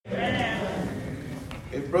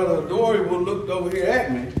if Brother Dory would have looked over here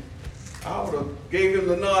at me, I would have gave him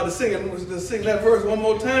the nod to sing and to sing that verse one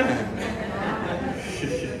more time.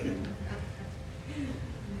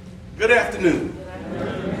 Good afternoon.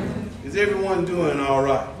 Is everyone doing all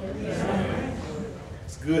right?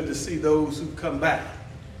 It's good to see those who come back.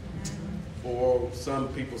 Or some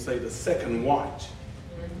people say the second watch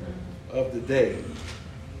of the day.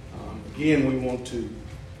 Again, we want to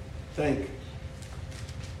thank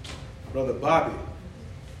Brother Bobby,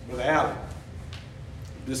 Brother Allen,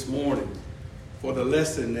 this morning for the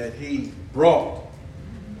lesson that he brought.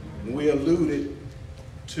 And we alluded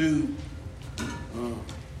to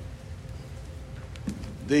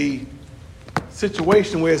the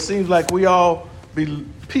situation where it seems like we all be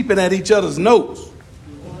peeping at each other's notes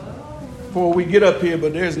before we get up here,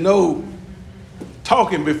 but there's no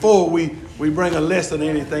talking before we bring a lesson or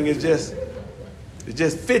anything. It just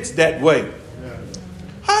fits that way.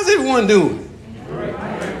 How's everyone doing?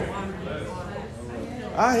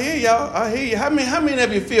 I hear y'all. I hear you. How many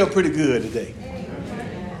of you feel pretty good today?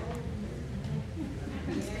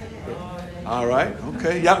 All right.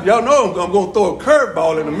 Okay. Y'all know I'm going to throw a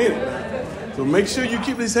curveball in a minute. So make sure you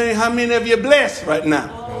keep saying how many of you are blessed right now.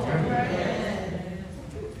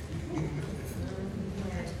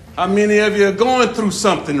 How many of you are going through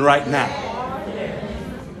something right now?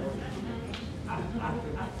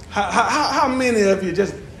 How many of you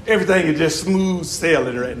just everything is just smooth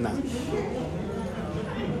sailing right now?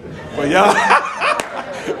 Well, y'all,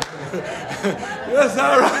 that's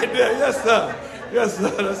all right there. Yes, sir. Yes, sir.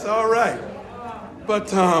 That's all right.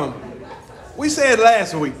 But we said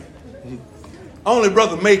last week, only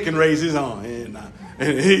Brother May can raise his arm, and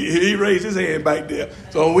he raised his hand back there.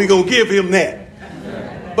 So we're going to give him that.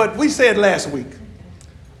 But we said last week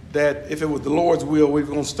that if it was the Lord's will, we were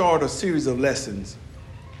going to start a series of lessons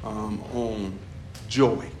on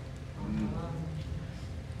joy.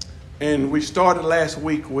 And we started last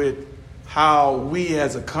week with how we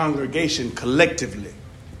as a congregation collectively,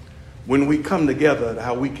 when we come together,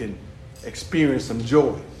 how we can experience some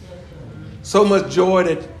joy. So much joy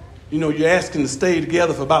that, you're asking to stay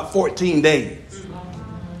together for about 14 days.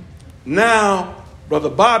 Now, Brother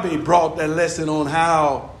Bobby brought that lesson on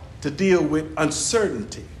how to deal with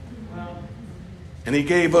uncertainty. And he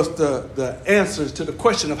gave us the answers to the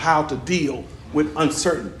question of how to deal with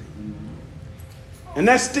uncertainty. And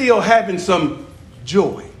that's still having some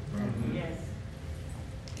joy.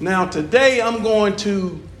 Now, today I'm going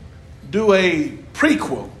to do a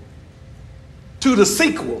prequel to the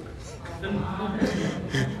sequel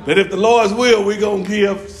that if the Lord's will, we're going to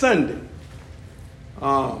give Sunday.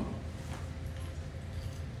 On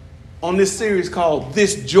this series called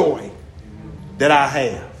This Joy That I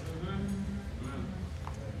Have.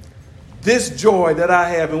 This joy that I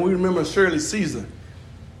have. And we remember Shirley Caesar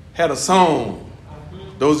had a song.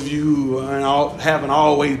 Those of you who haven't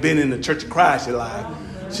always been in the Church of Christ your life,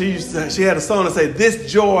 she had a song that said,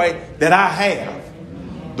 "This joy that I have,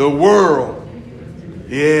 the world."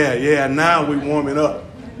 Yeah, now we're warming up.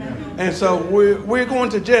 And so we're going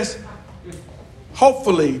to just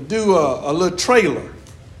hopefully do a little trailer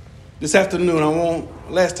this afternoon.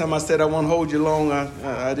 Last time I said I won't hold you long.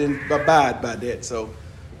 I didn't abide by that. So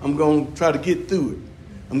I'm going to try to get through it.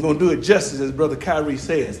 I'm going to do it justice, as Brother Kyrie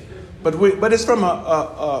says. But it's from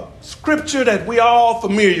a scripture that we all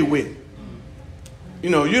familiar with. We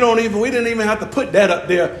didn't even have to put that up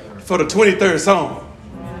there for the 23rd Psalm.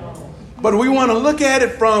 But we want to look at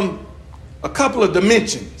it from a couple of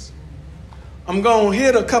dimensions. I'm going to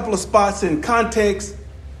hit a couple of spots in context,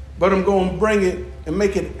 but I'm going to bring it and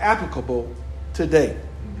make it applicable today.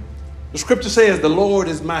 The scripture says, "The Lord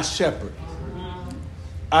is my shepherd.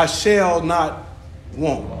 I shall not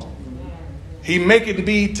want. He maketh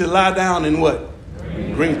me to lie down in" what?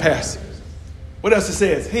 Green pastures. What else it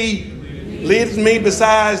says? "He leads me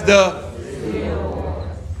beside the..."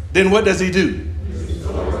 Then what does he do?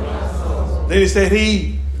 Then he said,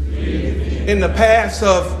 "He in the paths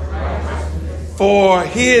of for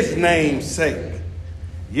his name's sake.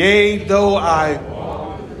 Yea, though I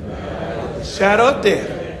shadow of death,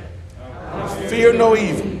 fear no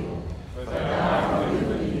evil.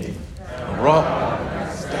 Rod,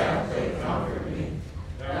 staff, they comfort me.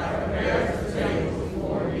 Thou preparest a table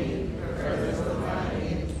before me in the presence of my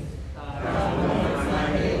enemies. Thou anointest my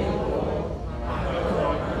head with oil, my cup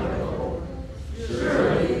runneth over.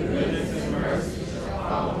 Surely goodness and mercy shall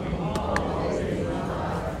follow me all the days of my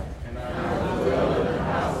life, and I will dwell in the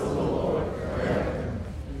house of the Lord forever."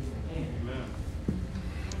 Amen.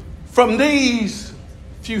 From these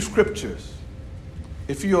few scriptures,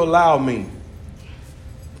 if you allow me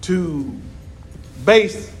to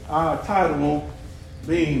base our title on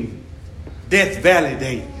being Death Valley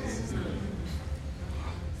days.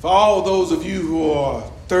 For all those of you who are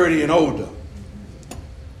 30 and older.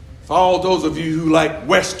 For all those of you who like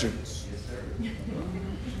Westerns.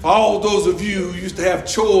 For all those of you who used to have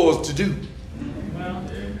chores to do.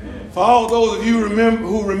 For all those of you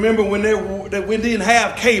who remember when we didn't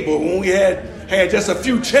have cable, when we had just a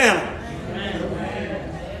few channels.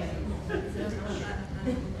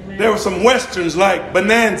 There were some Westerns like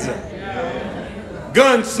Bonanza,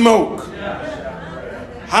 Gunsmoke,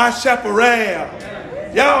 High Chaparral.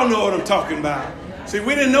 Y'all know what I'm talking about. See,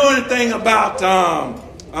 we didn't know anything about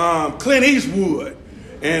Clint Eastwood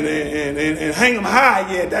and Hang 'em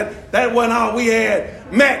High yet. That wasn't all we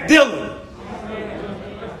had. Matt Dillon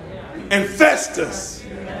and Festus.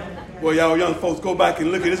 Well, y'all young folks, go back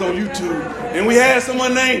and look at this on YouTube. And we had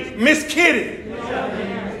someone named Miss Kitty.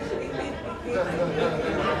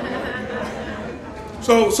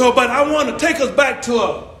 But I want to take us back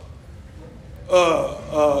to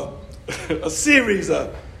a series.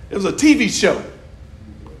 It was a TV show,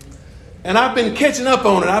 and I've been catching up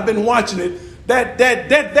on it. I've been watching it. That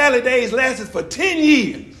Valley Days lasted for 10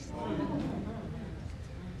 years,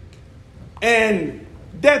 and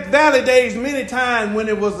Death Valley Days, many times when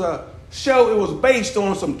it was a show, it was based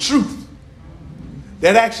on some truth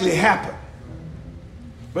that actually happened,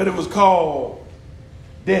 but it was called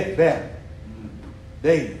Death Valley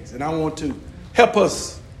Days. And I want to help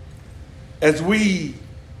us as we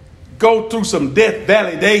go through some Death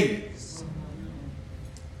Valley days.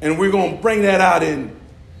 And we're going to bring that out in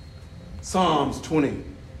Psalms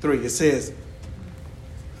 23. It says,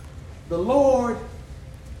 "The Lord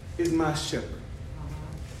is my shepherd.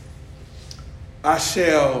 I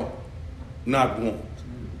shall not want."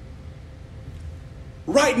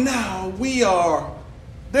 Right now,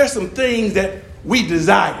 there's some things that we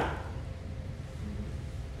desire.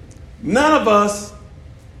 None of us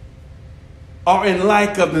are in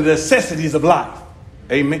lack of the necessities of life.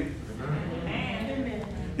 Amen. Amen.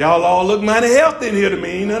 Y'all all look mighty healthy in here to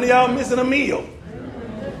me. None of y'all missing a meal.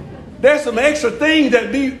 There's some extra things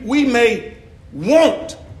that we may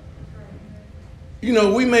want. You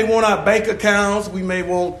know, we may want our bank accounts. We may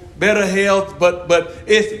want better health. But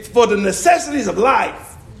it's for the necessities of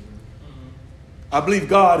life. I believe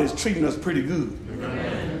God is treating us pretty good.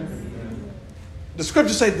 Amen. The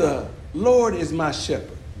scriptures say, "The Lord is my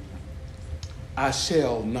shepherd. I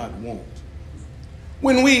shall not want."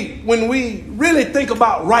 When we really think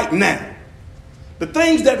about right now, the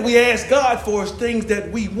things that we ask God for is things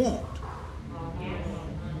that we want.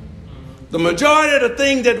 The majority of the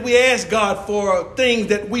things that we ask God for are things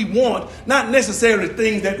that we want, not necessarily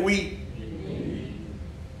things that we need.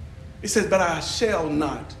 He says, "But I shall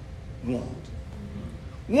not want."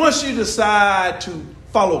 Once you decide to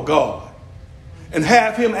follow God and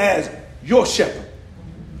have him as your shepherd,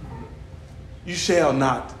 you shall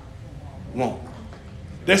not want.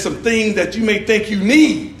 There's some things that you may think you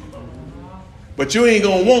need, but you ain't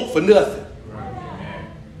going to want for nothing.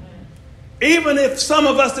 Even if some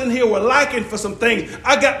of us in here were lacking for some things,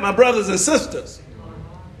 I got my brothers and sisters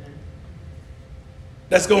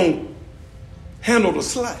that's going to handle the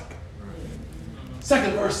slack.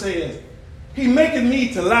 Second verse says, "He maketh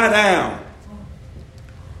me to lie down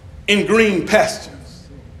in green pastures."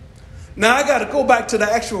 Now, I got to go back to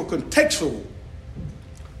the actual contextual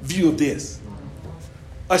view of this.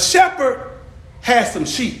 A shepherd has some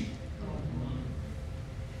sheep.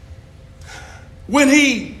 When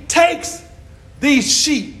he takes these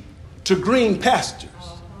sheep to green pastures,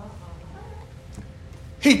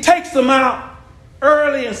 he takes them out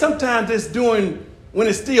early, and sometimes it's when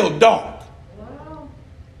it's still dark.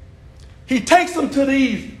 He takes them to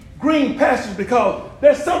these green pastures because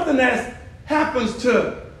there's something that happens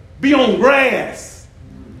to be on grass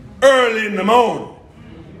early in the morning.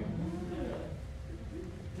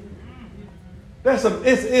 It's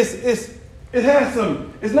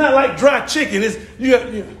not like dry chicken.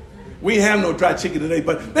 We have no dry chicken today,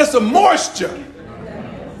 but there's some moisture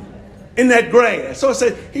in that grass. So it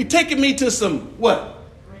said, he taking me to some what?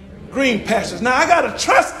 Green pastures. Now I got to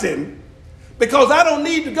trust him because I don't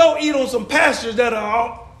need to go eat on some pastures that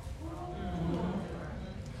are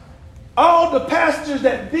all the pastures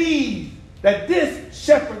that this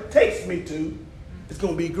shepherd takes me to is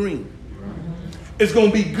going to be green. It's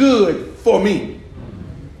going to be good for me.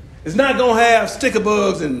 It's not going to have sticker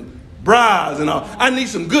bugs and briars and all. I need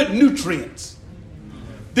some good nutrients.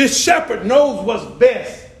 This shepherd knows what's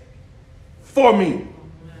best for me.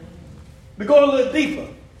 To go a little deeper,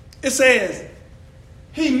 it says,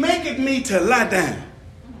 "He maketh me to lie down."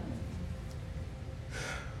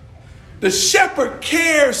 The shepherd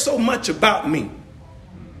cares so much about me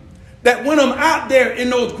that when I'm out there in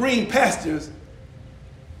those green pastures,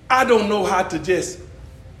 I don't know how to just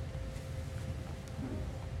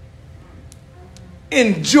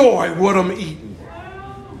enjoy what I'm eating.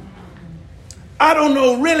 I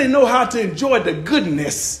don't really know how to enjoy the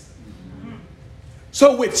goodness.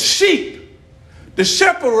 So with sheep, the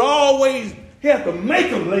shepherd always, he has to make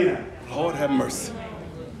them lay down. Lord have mercy.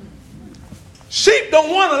 Sheep don't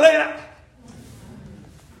want to lay down.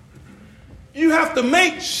 You have to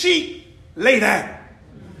make sheep lay down.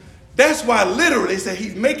 That's why literally it said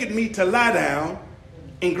he's making me to lie down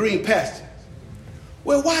in green pastures.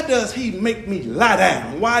 Well, why does he make me lie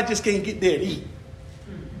down? Why I just can't get there and eat?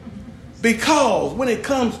 Because when it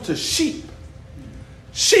comes to sheep,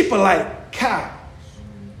 sheep are like cows.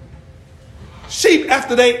 Sheep,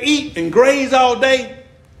 after they eat and graze all day,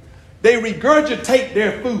 they regurgitate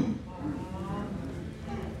their food.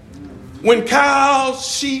 When cows,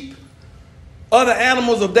 sheep, other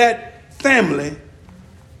animals of that family,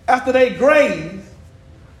 after they graze,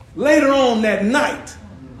 later on that night,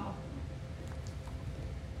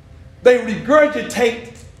 they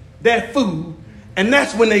regurgitate their food, and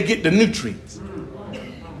that's when they get the nutrients.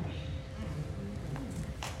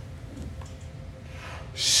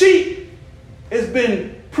 Sheep, it's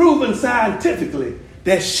been proven scientifically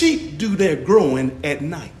that sheep do their growing at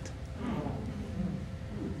night.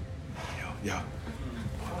 Yeah.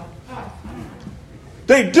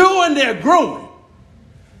 They doing their growing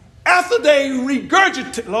after they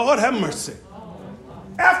regurgitate. Lord have mercy.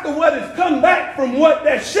 After what has come back from what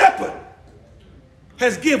that shepherd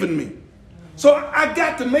has given me. So I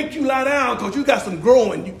got to make you lie down because you got some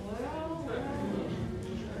growing.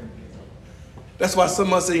 That's why some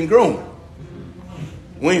of us ain't growing.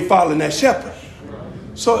 We ain't following that shepherd.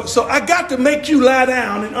 So I got to make you lie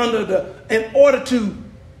down in order to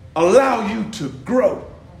allow you to grow.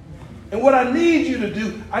 And what I need you to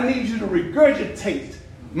do, I need you to regurgitate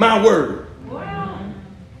my word.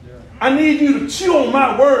 I need you to chew on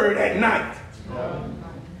my word at night.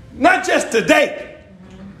 Not just today.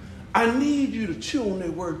 I need you to chew on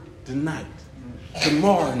that word tonight,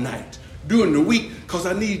 tomorrow night, during the week, because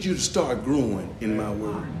I need you to start growing in my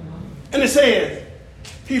word. And it says,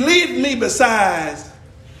 he leads me beside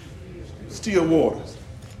still waters.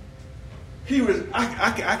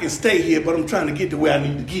 I can stay here, but I'm trying to get to where I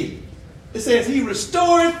need to get. It says, he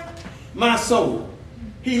restored my soul.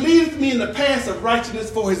 He leads me in the paths of righteousness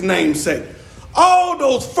for his name's sake. All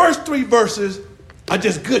those first three verses are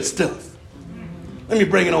just good stuff. Let me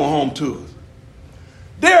bring it on home to us.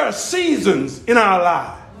 There are seasons in our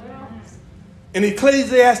lives. In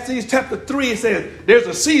Ecclesiastes chapter 3, it says there's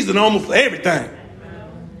a season almost for everything.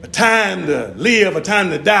 A time to live, a time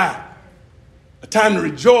to die, a time to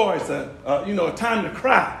rejoice, a time to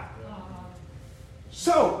cry.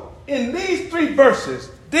 So, in these three verses,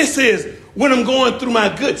 this is when I'm going through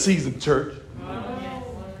my good season, church.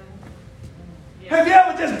 Have you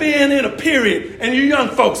ever just been in a period, and you young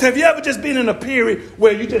folks, have you ever just been in a period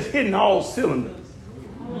where you're just hitting all cylinders?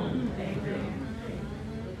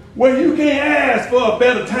 Where you can't ask for a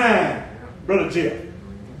better time, Brother Jeff.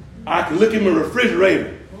 I can look in my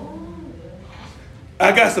refrigerator.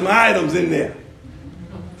 I got some items in there.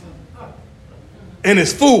 And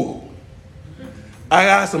it's full. I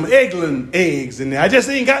got some Eggland eggs in there. I just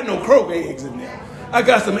ain't got no Kroger eggs in there. I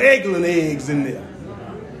got some Eggland eggs in there.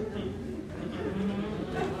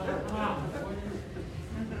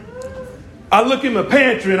 I look in my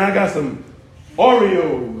pantry and I got some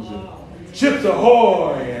Oreos, and Chips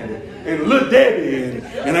Ahoy, and Little Debbie,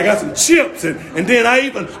 and I got some chips, and then I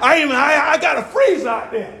got a freezer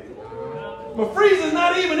out there. My freezer's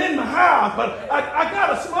not even in my house, but I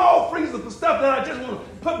got a small freezer for stuff that I just want to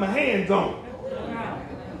put my hands on.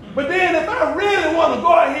 But then if I really want to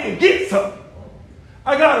go out here and get something,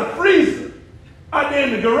 I got a freezer out there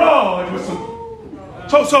in the garage with some.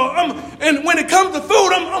 And when it comes to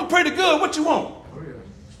food, I'm pretty good. What you want?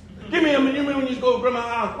 Give me when you go to grandma's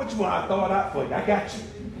house, what you want? I throw it out for you. I got you.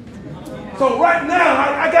 So right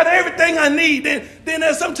now, I got everything I need. Then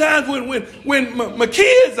there's sometimes when my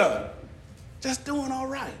kids are just doing all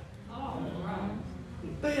right.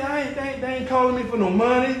 They ain't calling me for no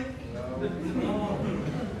money.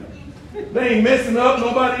 They ain't messing up.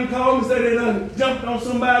 Nobody ain't called me say they done jumped on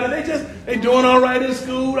somebody. They doing all right in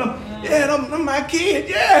school. I'm my kid.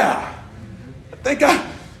 Yeah. I think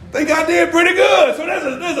I did pretty good. So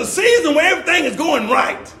there's a season where everything is going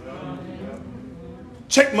right.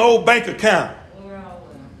 Check my old bank account.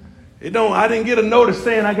 I didn't get a notice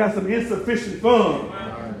saying I got some insufficient funds.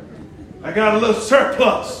 I got a little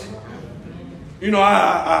surplus.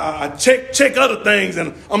 I check other things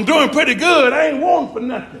and I'm doing pretty good. I ain't wanting for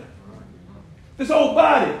nothing. This old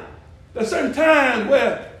body There's certain times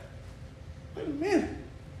where, wait a minute,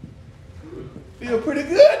 feel pretty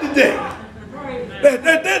good today.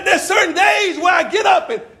 There's certain days where I get up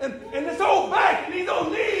and this old back and these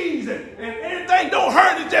old knees and everything don't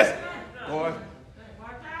hurt. It's just, boy,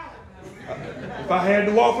 if I had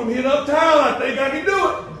to walk from here to uptown, I think I could do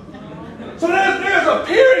it. So there's a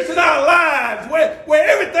period in our lives where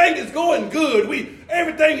everything is going good.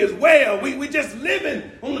 Everything is well. We just living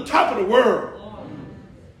on the top of the world.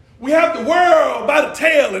 We have the world by the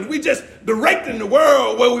tail and we just directing the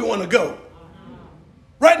world where we want to go.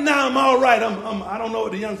 Right now, I'm all right. I don't know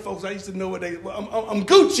what the young folks, I used to know what I'm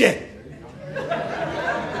Gucci.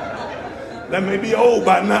 That may be old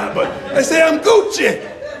by now, but they say I'm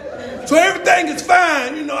Gucci. So everything is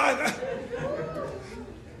fine. You know,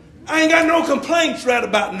 I ain't got no complaints right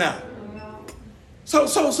about now. So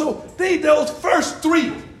those first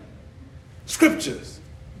three scriptures,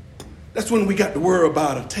 that's when we got the world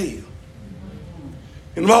by the tail.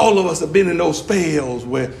 And all of us have been in those spells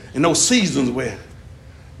in those seasons where,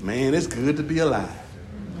 man, it's good to be alive.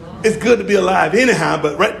 It's good to be alive anyhow,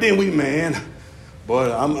 but right then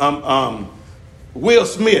Will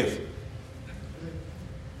Smith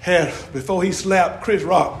had, before he slapped Chris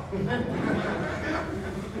Rock,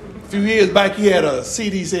 a few years back he had a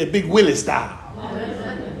CD said Big Willie Style.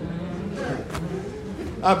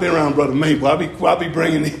 I've been around Brother Maple. I'll be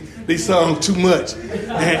bringing these songs too much.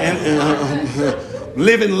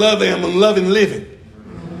 Living, loving, I'm loving, living.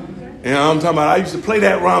 And I'm talking about, I used to play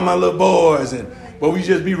that around my little boys, but we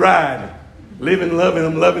just be riding. Living, loving,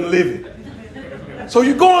 I'm loving, living. So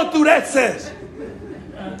you're going through that sense.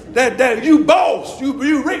 That you boss,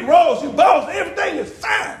 you Rick Ross, you boss, everything is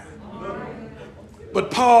fine.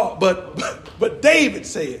 But David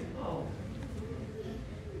said,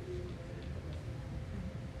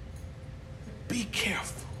 be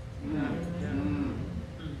careful.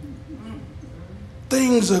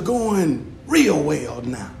 Things are going real well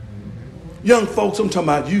now. Young folks, I'm talking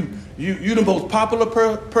about you the most popular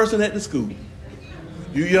person at the school.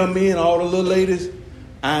 You young men, all the little ladies,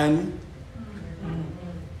 eyeing you.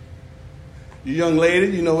 You young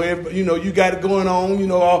ladies, you got it going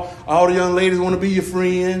on. All the young ladies want to be your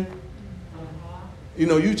friend.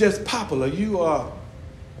 You just popular. You are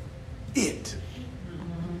it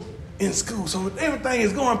in school. So everything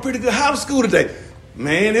is going pretty good. How was school today?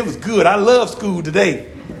 Man, it was good. I love school today.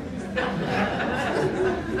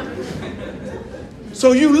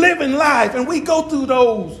 So you live in life, and we go through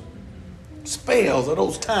those spells or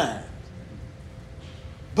those times.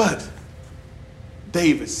 But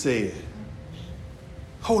David said,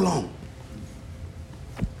 hold on.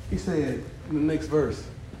 He said in the next verse,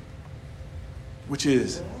 which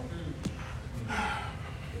is,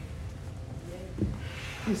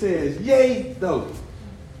 he says, yea, though,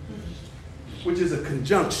 which is a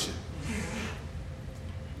conjunction.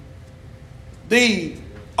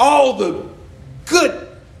 All the good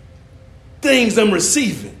things I'm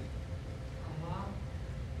receiving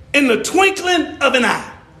in the twinkling of an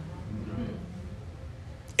eye,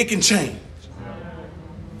 it can change.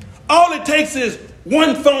 All it takes is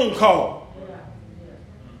one phone call,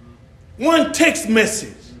 one text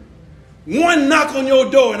message, one knock on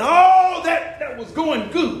your door, and all that was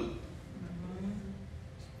going good,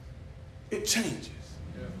 it changes.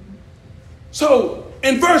 So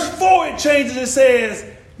in verse 4 it changes. It says,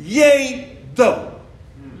 yea, though.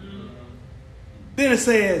 Then it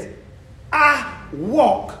says, I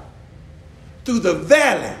walk through the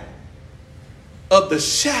valley of the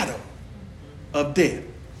shadow of death.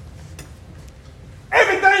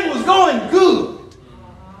 Everything was going good.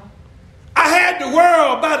 I had the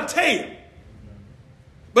world by the tail.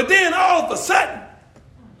 But then all of a sudden,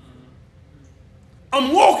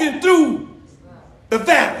 I'm walking through the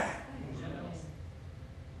valley.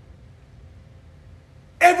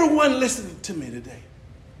 Everyone listening to me today,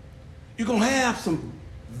 you're going to have some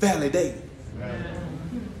valley days.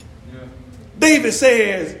 David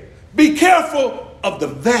says, be careful of the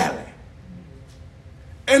valley.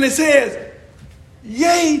 And it says,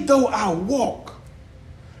 yea, though I walk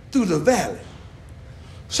through the valley.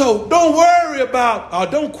 So don't worry about, or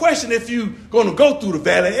don't question if you're going to go through the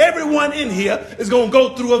valley. Everyone in here is going to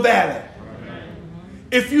go through a valley.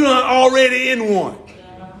 If you're not already in one.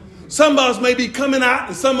 Some of us may be coming out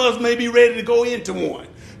and some of us may be ready to go into one.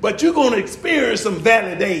 But you're going to experience some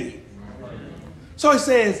valley days. So it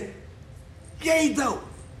says, yea, though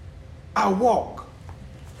I walk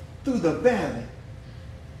through the valley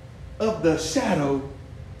of the shadow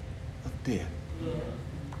of death.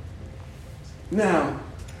 Now,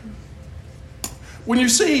 when you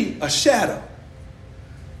see a shadow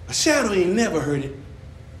ain't never hurt it.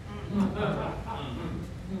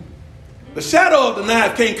 The shadow of the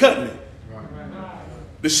knife can't cut me.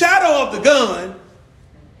 The shadow of the gun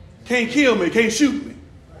can't kill me, can't shoot me.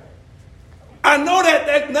 I know that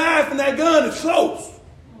that knife and that gun is close.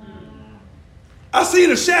 I see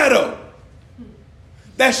the shadow.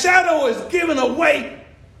 That shadow is giving away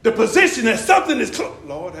the position that something is close.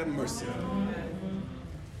 Lord have mercy.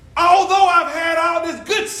 Although I've had all this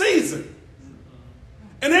good season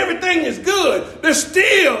and everything is good, there's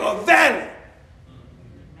still a valley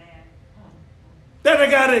that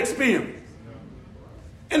I got to experience.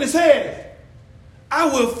 And it says, I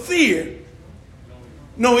will fear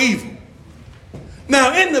no evil.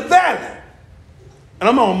 Now in the valley, and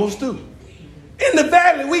I'm almost through. In the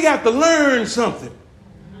valley, we have to learn something.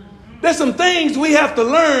 There's some things we have to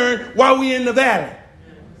learn while we're in the valley.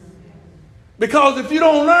 Because if you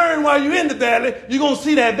don't learn while you're in the valley, you're going to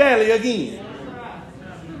see that valley again.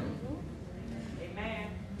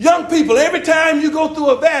 Young people, every time you go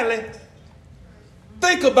through a valley,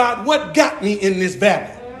 think about what got me in this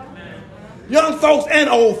valley. Young folks and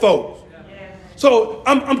old folks. So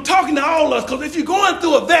I'm talking to all of us, because if you're going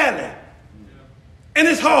through a valley and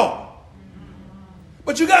it's hard,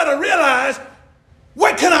 but you got to realize,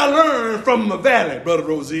 what can I learn from a valley, Brother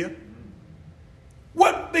Rosier?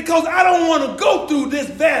 What? Because I don't want to go through this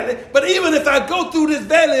valley, but even if I go through this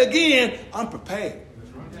valley again, I'm prepared.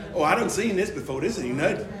 Oh, I done seen this before. This ain't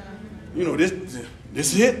nothing. You know, this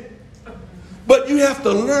is it. But you have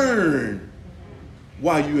to learn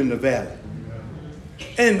while you're in the valley.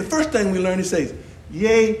 And the first thing we learn, it says,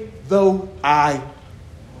 yea, though I.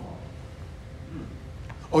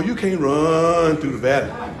 Oh, you can't run through the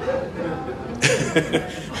valley.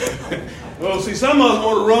 Well, see, some of us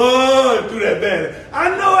want to run through that valley. I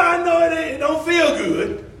know it don't feel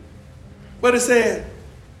good. But it said,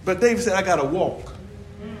 but David said, I got to walk.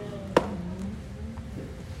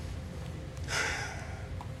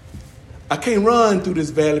 I can't run through this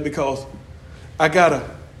valley because I got to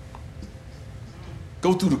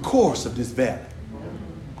go through the course of this valley.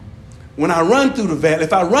 When I run through the valley,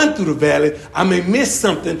 if I run through the valley, I may miss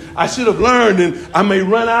something I should have learned, and I may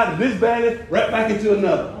run out of this valley right back into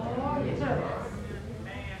another.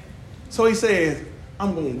 So he says,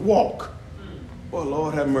 I'm going to walk. Oh,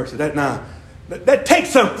 Lord have mercy. That takes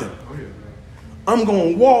something. I'm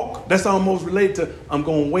going to walk. That's almost related to I'm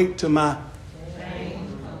going to wait till my...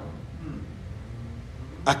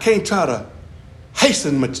 I can't try to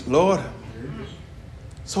hasten much, Lord.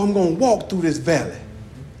 So I'm going to walk through this valley.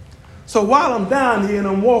 So while I'm down here and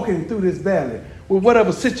I'm walking through this valley, with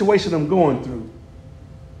whatever situation I'm going through,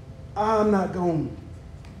 I'm not going to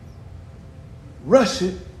rush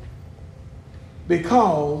it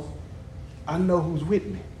because I know who's with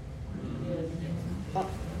me. A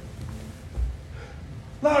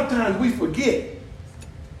lot of times we forget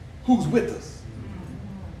who's with us.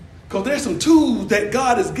 Because there's some tools that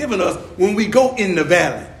God has given us when we go in the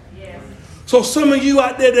valley. Yes. So some of you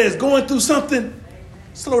out there that's going through something,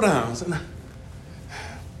 slow down.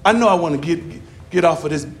 I know I want to get off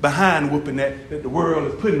of this behind whooping that the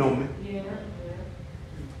world is putting on me. Yeah.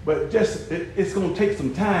 But it's going to take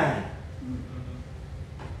some time.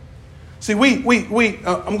 See, I'm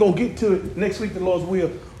going to get to it next week, the Lord's will.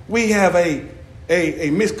 We have a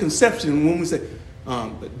misconception when we say,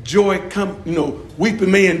 joy come,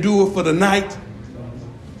 weeping may endure for the night.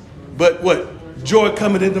 But what? Joy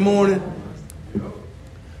coming in the morning.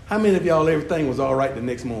 How many of y'all, everything was all right the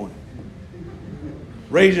next morning?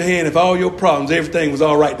 Raise your hand if all your problems, everything was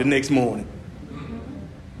all right the next morning.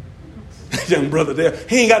 Young brother there,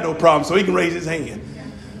 he ain't got no problem, so he can raise his hand.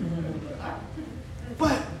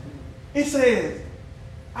 But it says,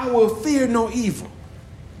 I will fear no evil.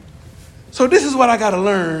 So this is what I got to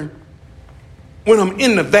learn when I'm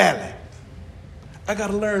in the valley. I got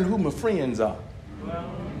to learn who my friends are.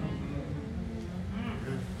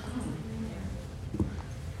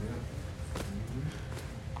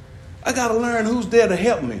 I got to learn who's there to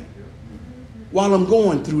help me while I'm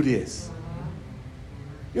going through this.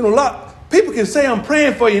 A lot people can say I'm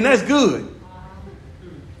praying for you, and that's good.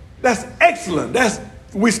 That's excellent.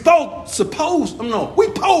 We're supposed to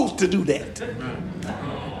do that.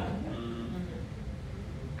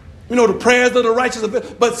 The prayers of the righteous.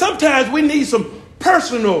 But sometimes we need some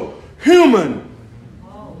personal, human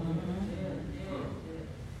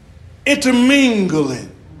intermingling.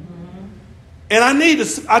 And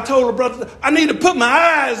I told her brother, I need to put my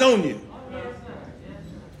eyes on you.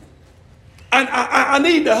 I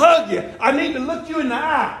need to hug you. I need to look you in the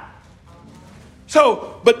eye.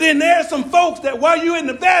 So, but then there's some folks that while you're in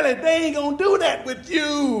the valley, they ain't going to do that with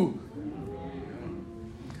you.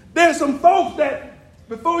 There's some folks that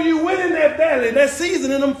before you went in that valley, that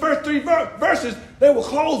season, in them first 3 verses, they were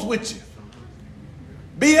close with you.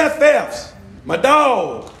 BFFs, my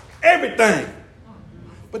dog, everything.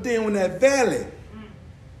 But then when that valley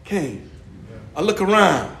came, I look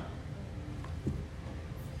around.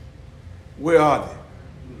 Where are they?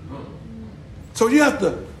 So you have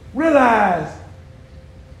to realize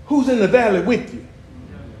who's in the valley with you.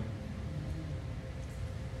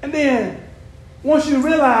 And then once you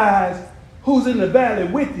realize who's in the valley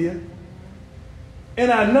with you,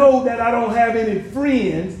 and I know that I don't have any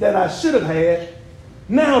friends that I should have had,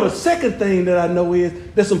 now the second thing that I know is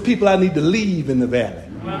there's some people I need to leave in the valley.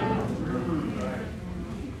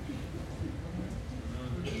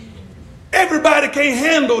 Everybody can't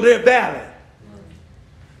handle their valley.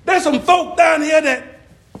 There's some folk down here that,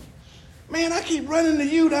 man, I keep running to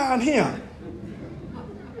you down here.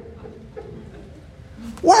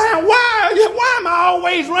 Why am I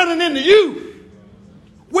always running into you?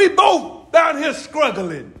 We both down here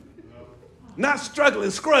struggling. Not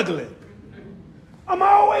struggling, struggling. I'm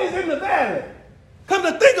always in the valley. Come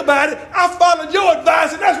to think about it, I followed your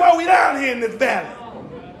advice, and that's why we down here in this valley.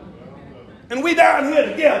 And we down here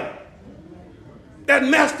together. That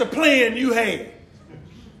master plan you had.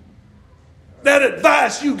 That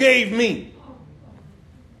advice you gave me.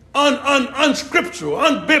 Unscriptural,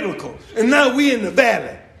 unbiblical. And now we in the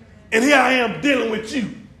valley. And here I am dealing with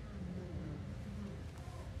you.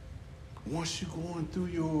 Once you're going through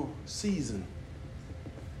your season,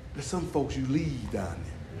 there's some folks you leave down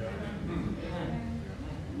there.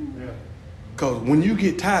 Because when you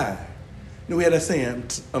get tired, you know we had that saying,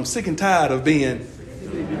 I'm sick and tired of being.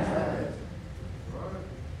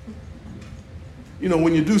 You know,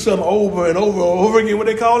 when you do something over and over and over again, what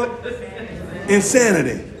they call it?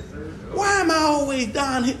 Insanity. Why am I always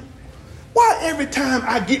down here? Why every time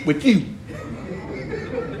I get with you,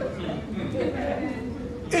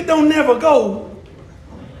 it don't never go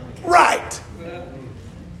right?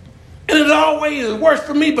 And it always is worse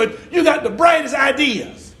for me, but you got the brightest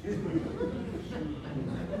ideas.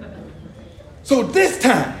 So this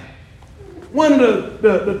time, one of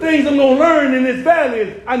the things I'm going to learn in this valley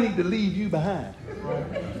is I need to leave you behind.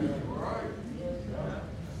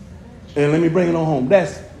 And let me bring it on home.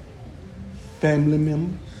 That's family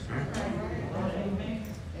members.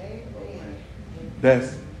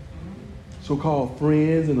 That's so-called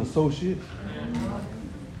friends and associates.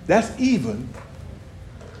 That's even,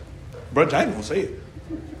 brother, I ain't gonna say it,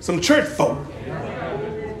 some church folk.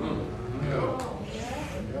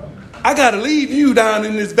 I got to leave you down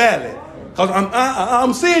in this valley because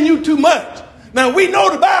I'm seeing you too much. Now, we know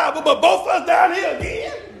the Bible, but both of us down here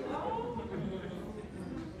again.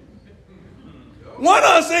 One of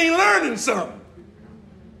us ain't learning something.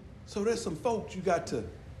 So there's some folks you got to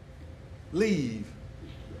leave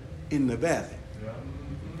in the valley.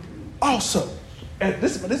 Also, and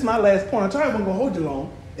this is my last point. I tell you I'm going to hold you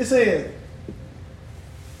long. It says,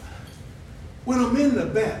 when I'm in the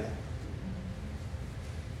valley,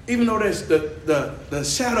 even though there's the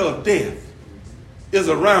shadow of death is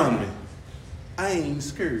around me, I ain't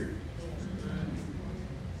scared.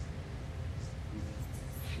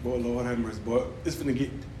 Boy, Lord have mercy, boy.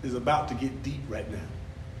 It's about to get deep right now.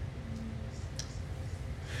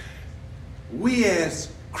 We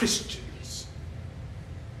as Christians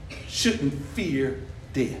shouldn't fear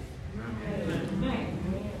death.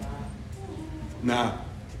 Now,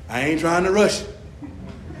 I ain't trying to rush it.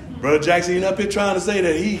 Brother Jackson ain't up here trying to say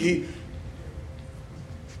that he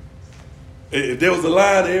if there was a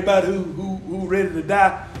line, everybody who ready to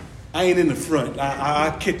die, I ain't in the front.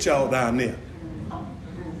 I'll catch y'all down there.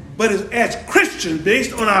 But as Christians,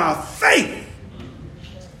 based on our faith,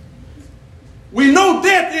 we know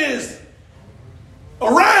death is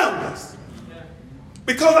around us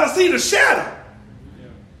because I see the shadow.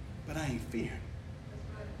 But I ain't fearing.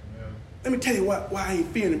 Let me tell you why I ain't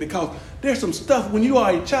fearing it. Because there's some stuff, when you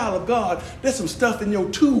are a child of God, there's some stuff in your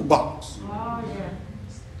toolbox. Oh, yeah.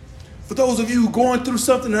 For those of you who are going through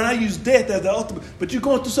something, and I use death as the ultimate, but you're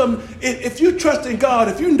going through something, if you trust in God,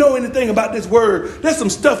 if you know anything about this word, there's some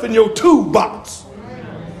stuff in your toolbox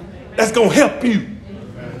that's going to help you.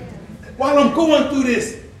 While I'm going through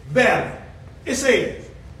this valley, it says,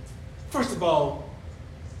 first of all,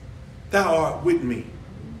 thou art with me.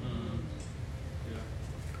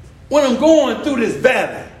 When I'm going through this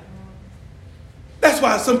valley, that's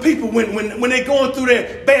why some people, when they're going through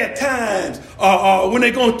their bad times, or when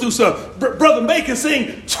they're going through some, Brother May can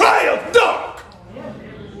sing Triumph Dark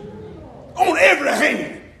on every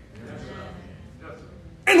hand.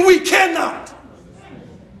 And we cannot.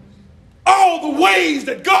 All the ways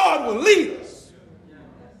that God will lead us.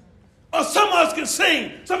 Or some of us can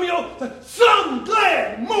sing, some of y'all, some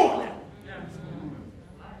glad morning.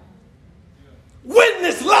 When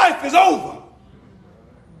this life is over,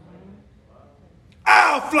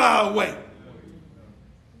 cloud fly away.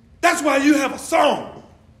 That's why you have a song.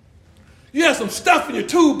 You have some stuff in your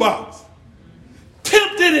toolbox.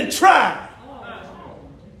 Tempted and tried.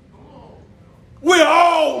 We're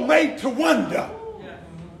all made to wonder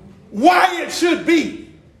why it should be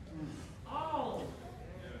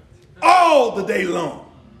all the day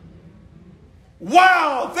long,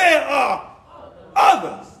 while there are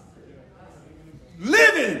others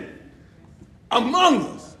living among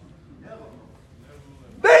us.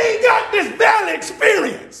 They ain't got this valley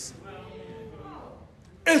experience.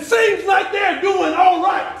 It seems like they're doing all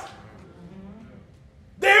right.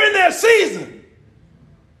 They're in their season.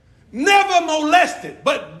 Never molested,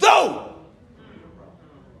 but though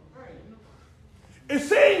it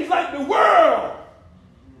seems like the world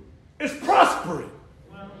is prospering,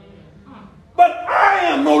 but I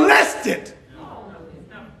am molested.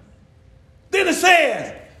 Then it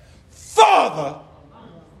says, Father,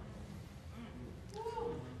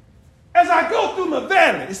 as I go through my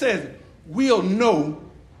valley, it says, we'll know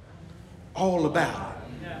all about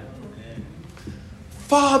it.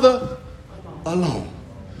 Father alone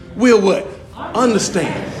will what?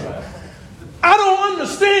 Understand. I don't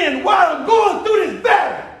understand why I'm going through this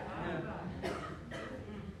valley.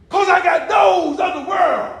 Because I got those of the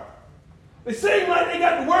world. It seems like they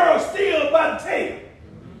got the world still by the tail.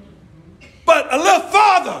 But a little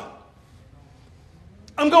farther,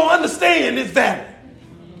 I'm going to understand this valley.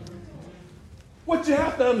 What you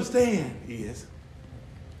have to understand is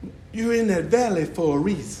you're in that valley for a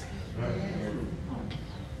reason.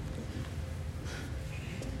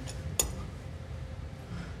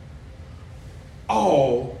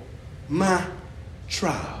 All my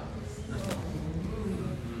trials,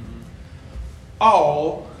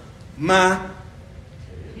 all my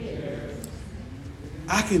cares,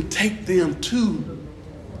 I can take them to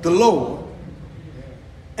the Lord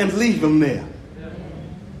and leave them there.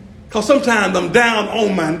 Because sometimes I'm down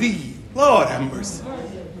on my knees. Lord have mercy.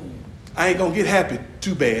 I ain't going to get happy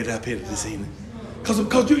too bad up here this evening.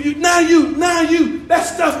 Because you, that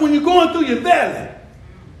stuff when you're going through your valley.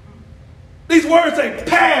 These words say,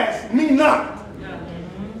 pass me not.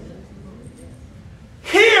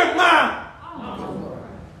 Hear my.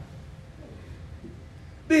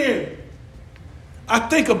 Then I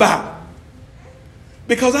think about it.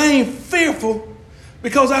 Because I ain't fearful.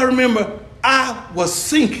 Because I remember I was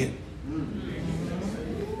sinking.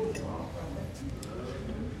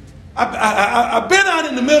 I've been out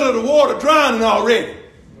in the middle of the water drowning already.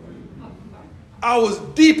 I was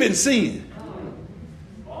deep in sin.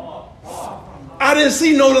 I didn't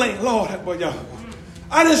see no land. Lord, y'all.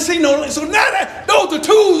 I didn't see no land. So now those are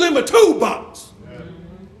tools in my toolbox.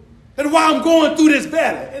 That's why I'm going through this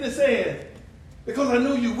valley. And it says, because I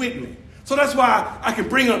knew you with me. So that's why I can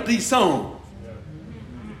bring up these songs.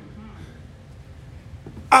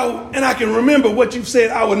 And I can remember what you said.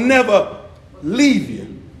 I will never leave you.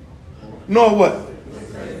 Nor what?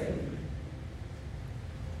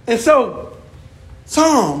 And so,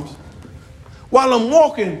 Psalms, while I'm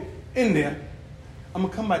walking in there, I'm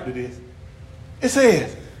going to come back to this. It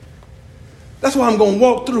says, that's why I'm going to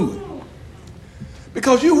walk through it.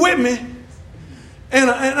 Because you with me, and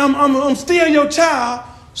I'm still your child,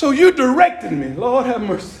 so you directing me. Lord have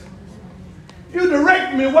mercy. You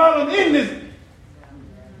direct me while I'm in this.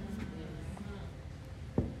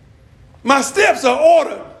 My steps are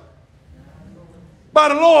ordered by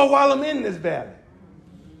the Lord while I'm in this valley.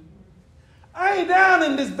 I ain't down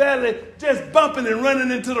in this valley just bumping and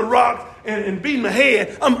running into the rocks and beating my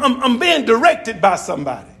head. I'm being directed by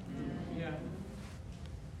somebody. Yeah.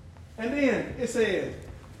 And then it says,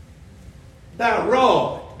 thy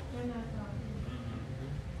rod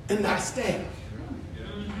and thy staff,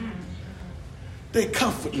 they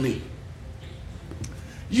comfort me.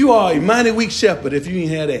 You are a mighty weak shepherd if you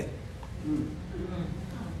ain't had that.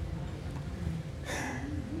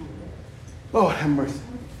 Lord have mercy.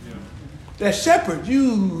 Yeah. That shepherd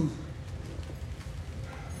used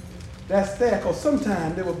that staff because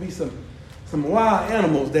sometimes there will be some wild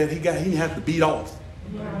animals that he have to beat off.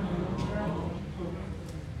 Yeah.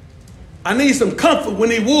 I need some comfort when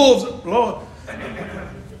these wolves, Lord.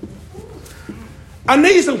 I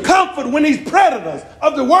need some comfort when these predators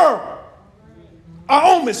of the world are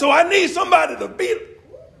on me. So I need somebody to beat them.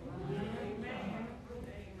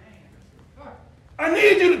 I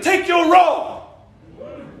need you to take your rod.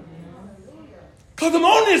 Because I'm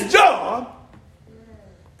on this job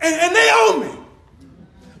and they own me.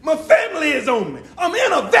 My family is on me. I'm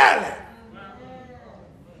in a valley.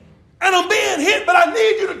 And I'm being hit, but I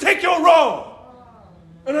need you to take your rod.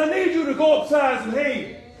 And I need you to go upside some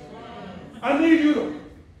hay. I need you to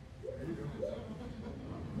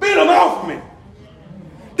beat them off me.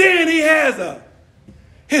 has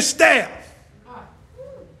his staff.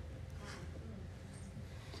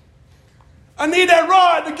 I need that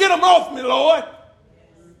rod to get him off me, Lord.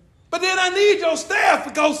 But then I need your staff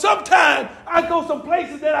because sometimes I go some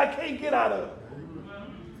places that I can't get out of.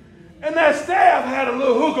 And that staff had a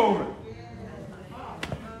little hook on it.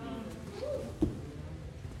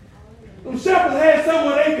 Them shepherds had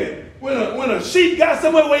somewhere they could, when a sheep got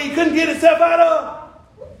somewhere where he couldn't get himself out of,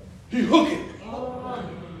 he hook it.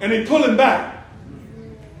 And he pull him back.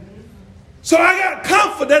 So I got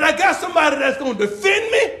comfort that I got somebody that's going to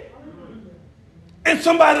defend me and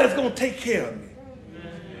somebody that's going to take care of me.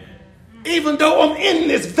 Even though I'm in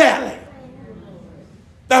this valley.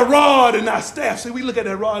 That rod and our staff. See, we look at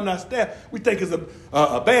that rod and our staff, we think it's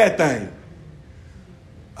a bad thing.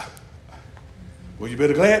 Well, you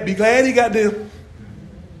better be glad he got them.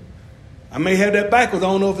 I may have that backwards. I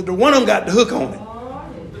don't know if one of them got the hook on it.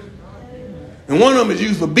 And one of them is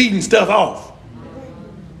used for beating stuff off.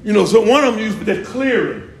 You know, so one of them used for just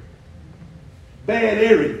clearing bad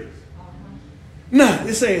areas. No,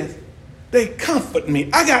 it says, they comfort me.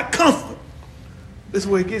 I got comfort. This is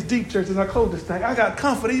where it gets deep, church, as I close this thing. I got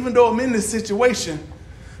comfort even though I'm in this situation.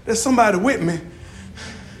 There's somebody with me.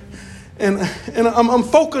 And I'm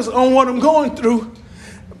focused on what I'm going through.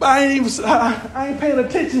 But I ain't paying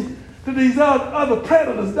attention to these other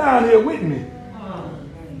predators down here with me.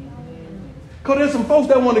 Because there's some folks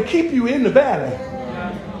that want to keep you in the valley.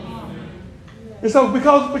 And so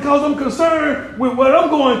because I'm concerned with what I'm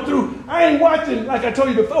going through, I ain't watching, like I told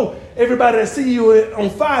you before, everybody that see you on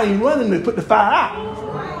fire and running to put the fire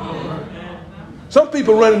out. Some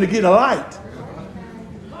people running to get a light.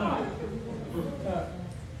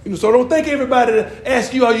 You know, so don't think everybody that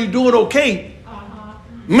asks you, are you doing okay?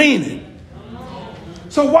 Mean it.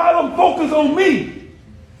 So while I'm focused on me,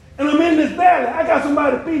 and I'm in this valley, I got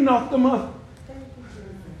somebody feeding off them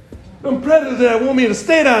predators that want me to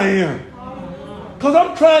stay down here. Because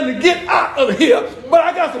I'm trying to get out of here. But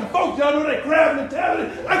I got some folks, y'all know that crab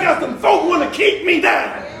mentality. I got some folks want to keep me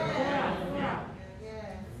down.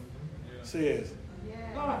 Says,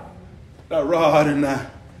 that rod and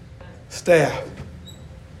that staff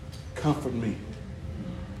comfort me.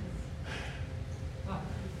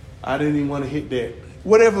 I didn't even want to hit that.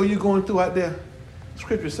 Whatever you're going through out there,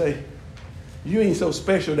 scripture say, you ain't so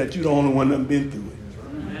special that you're the only one that's been through it.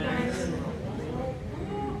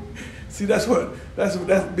 See, that's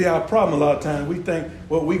be our problem a lot of times. We think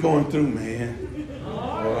what we going through, man.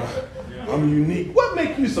 I'm unique. What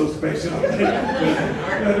makes you so special? All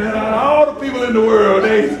the people in the world,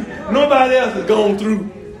 nobody else has gone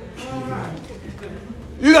through.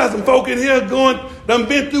 You got some folk in here done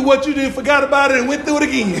been through what you did, forgot about it, and went through it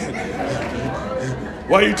again.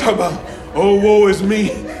 Why you talking about, oh, woe is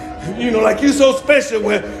me? You know, like you so special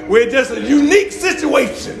where it's just a unique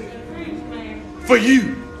situation for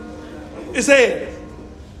you. It says,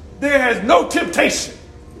 there has no temptation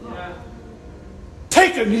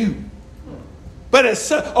taken you. But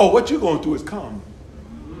what you're going through is common.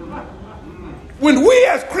 When we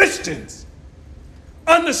as Christians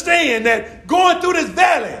understand that going through this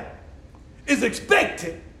valley is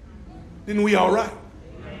expected, then we all right.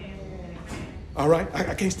 All right?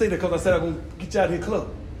 I can't stay there because I said I'm going to get you out of here club.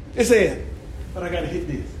 It said, but I got to hit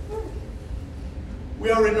this.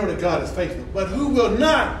 We already know that God is faithful. But who will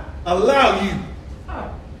not allow you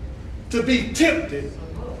to be tempted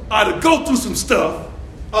or to go through some stuff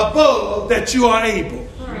above that you are able?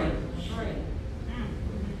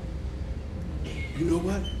 You know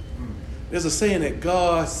what? There's a saying that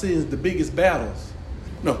God sends the biggest battles.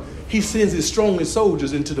 No, he sends his strongest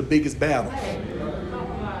soldiers into the biggest battles.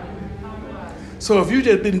 So if you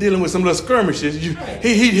just been dealing with some little skirmishes, he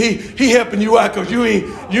helping you out because you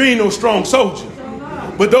ain't no strong soldier.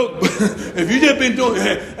 But if you just been doing,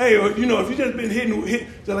 if you just been hit,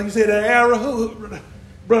 like you said, that arrow,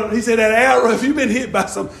 brother, he said that arrow, if you've been hit by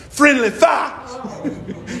some friendly fire,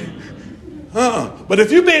 but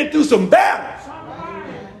if you've been through some battles,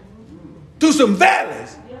 through some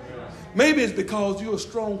valleys, maybe it's because you're a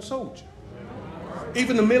strong soldier.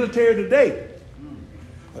 Even the military today,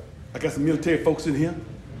 I got some military folks in here,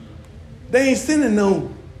 they ain't sending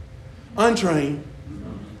no untrained,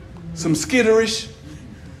 some skitterish,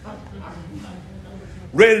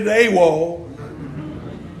 ready to AWOL.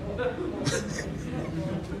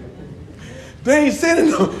 They ain't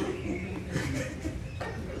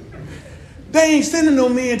sending no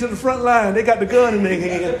men to the front line. They got the gun in their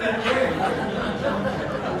hand.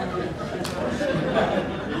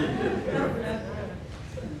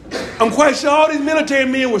 I'm quite sure all these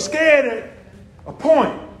military men were scared at a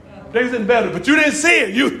point. They was in battle, but you didn't see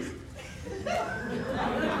it.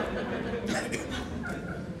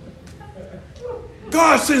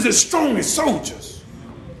 God sends his strongest soldiers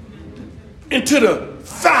into the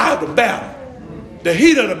fire of the battle, the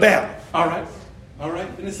heat of the battle. All right.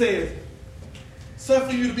 And it says,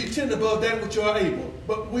 suffer you to be tender above that which you are able,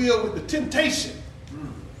 but will with the temptation.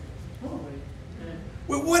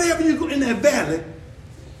 Well, whatever you go in that valley,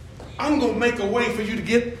 I'm going to make a way for you to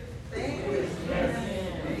get.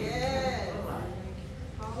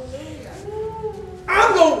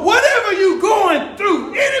 Whatever you're going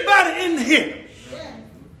through, anybody in here,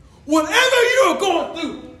 whatever you're going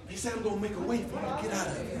through, he said, I'm going to make a way for you to get out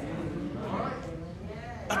of it.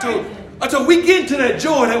 I told we get into that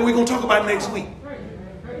joy that we're going to talk about next week.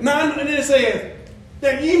 Now, and then it says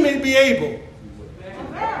that ye may be able.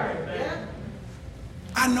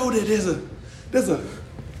 I know that there's a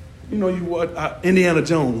Indiana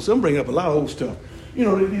Jones. I'm bringing up a lot of old stuff. You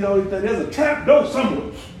know, there's a trap door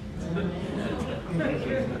somewhere.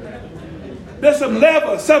 There's some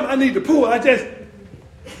lever, something I need to pull.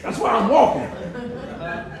 That's why I'm walking.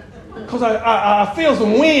 Because I feel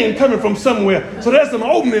some wind coming from somewhere. So there's some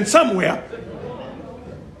opening somewhere.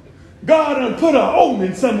 God done put an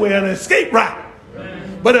opening somewhere, an escape route.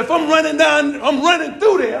 But if I'm running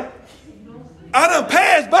through there, I done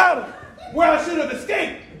passed by where I should have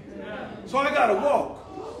escaped. So I got to walk.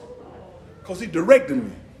 Because he directed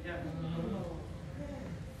me.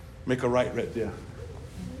 Make a right there.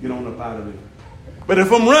 Get on up out of it. But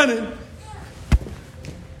if I'm running,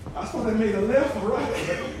 I thought I made a left or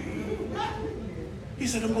right. He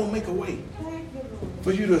said, I'm going to make a way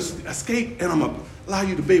for you to escape, and I'm going to allow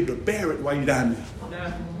you to be able to bear it while you're down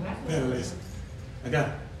there. Listen, I got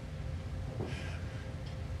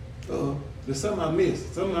it. There's something I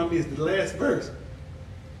missed. The last verse.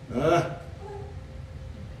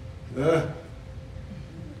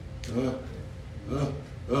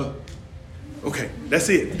 Okay, that's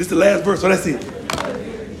it. This is the last verse, so that's it.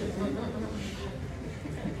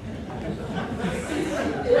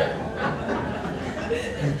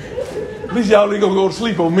 At least y'all ain't gonna go to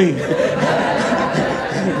sleep on me.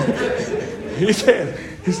 He said,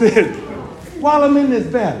 while I'm in this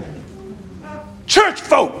valley, church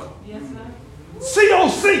folk,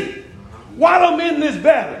 COC, while I'm in this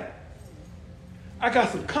valley, I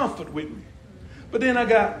got some comfort with me. But then I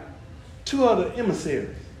got two other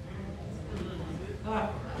emissaries.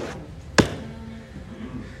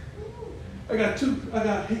 He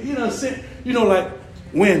done sent, like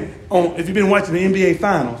if you've been watching the NBA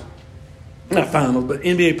finals, not finals, but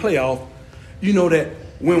NBA playoff, you know that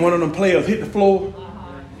when one of them players hit the floor,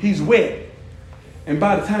 he's wet. And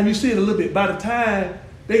by the time you see it a little bit, by the time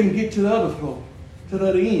they can get to the other floor, to the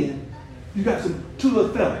other end, you got two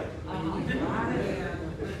little fellas.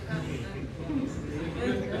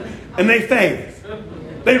 And they fast.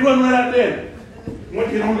 They run right out there.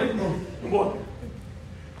 Boy,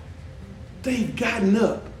 they've gotten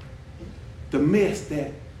up the mess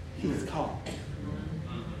that he's caused.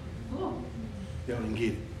 Y'all didn't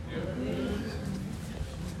get it.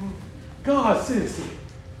 God sends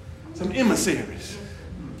some emissaries.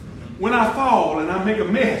 When I fall and I make a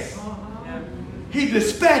mess, he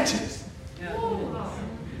dispatches.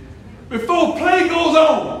 Before play goes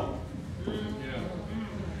on.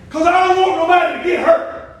 Because I don't want nobody to get hurt.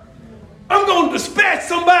 I'm going to dispatch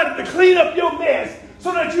somebody to clean up your mess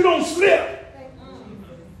so that you don't slip.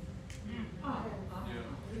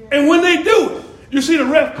 And when they do it, you see the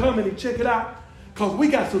ref come and he check it out. Because we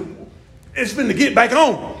got it's been to get back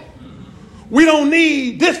on. We don't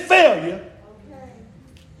need this failure.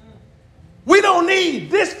 We don't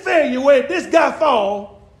need this failure where this guy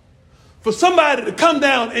fall for somebody to come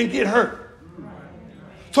down and get hurt.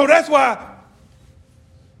 So that's why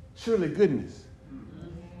surely goodness,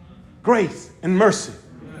 grace, and mercy.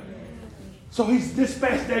 So he's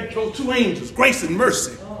dispatched those two angels, grace and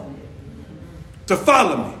mercy, to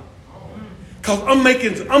follow me. Because I'm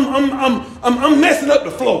messing up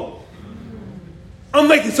the flow. I'm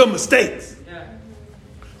making some mistakes.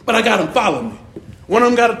 But I got them following me. One of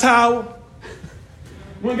them got a towel.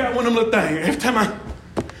 One got one of them little things. Every time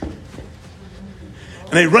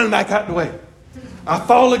and they run back out the way. I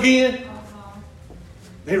fall again.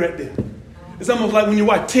 They right there. It's almost like when you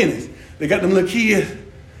watch tennis. They got them little kids.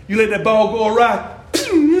 You let that ball go awry.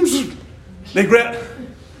 They grab.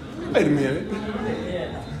 Wait a minute.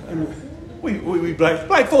 We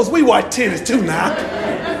black folks, we watch tennis too now.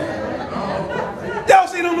 Y'all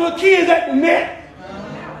see them little kids at the net?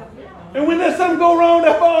 And when there's something go wrong,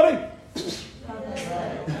 that ball,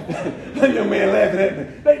 that young man laughing at me.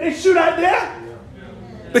 They shoot out there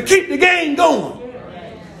to keep the game going.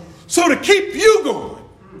 So to keep you going,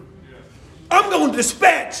 I'm going to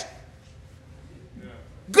dispatch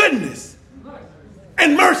goodness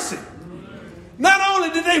and mercy. Not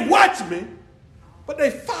only did they watch me, but they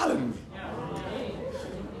followed me.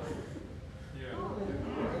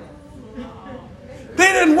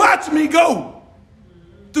 They didn't watch me go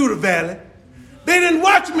through the valley. They didn't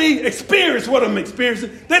watch me experience what I'm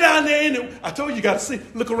experiencing. They down there in it. I told you, you got to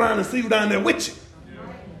look around and see who's down there with you.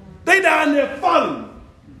 They down there following me.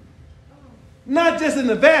 Not just in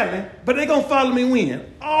the valley, but they're going to follow me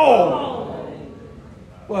when? Oh.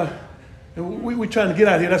 Well, we trying to get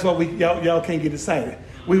out of here. That's why y'all can't get excited.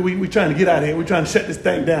 We trying to get out of here. We're trying to shut this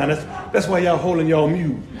thing down. That's why y'all holding y'all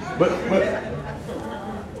mute. But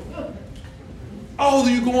all of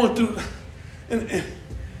you going through,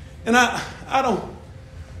 and I don't,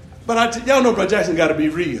 but y'all know Brother Jackson got to be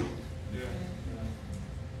real.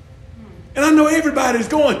 And I know everybody's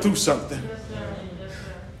going through something.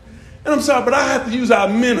 And I'm sorry, but I have to use our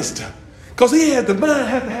minister. Because he had to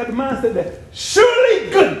have the mindset that surely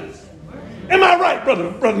goodness. Am I right,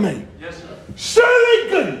 Brother May? Yes, sir. Surely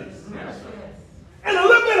goodness. Yes, sir. And a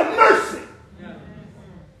little bit of mercy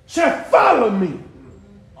shall follow me.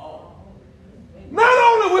 Not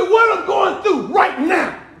only with what I'm going through right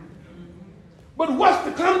now, but what's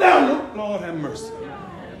to come down the Lord have mercy.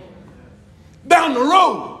 Down the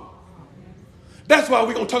road. That's why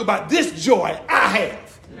we're going to talk about this joy I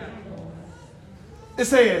have. It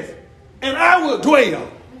says, and I will dwell.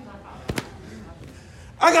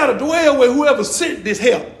 I got to dwell with whoever sent this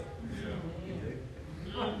help.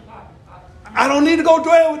 I don't need to go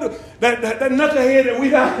dwell with that knucklehead that we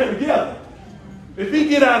got together. If he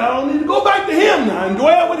get out, I don't need to go back to him now and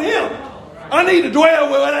dwell with him. I need to dwell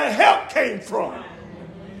where that help came from.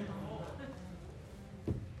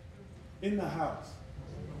 In the house.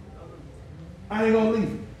 I ain't going to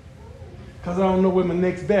leave because I don't know where my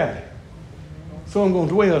next valley. So I'm going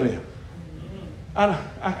to dwell there.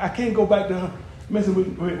 I can't go back to messing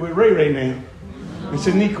with Ray Ray now and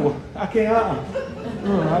Shaniqua. I can't.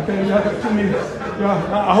 I can't. Y'all got too many.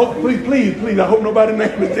 I hope, please. I hope nobody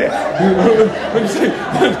named it that. Let me see.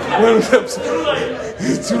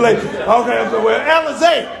 It's too late. Okay, I'm so well.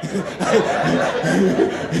 Alizé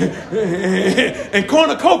and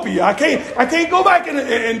cornucopia. I can't go back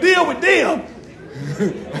and deal with them.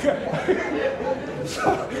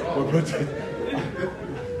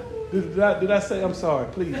 Did I say I'm sorry?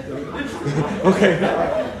 Please. Okay.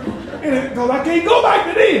 Because I can't go back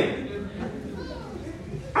to them.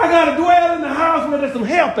 I got to dwell in the house where there's some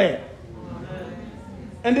help at.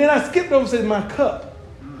 And then I skipped over and said, my cup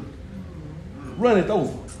runneth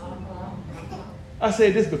over. I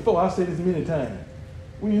said this before. I've said this many times.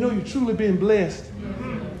 When you know you're truly being blessed,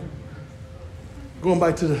 going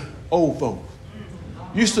back to the old folks.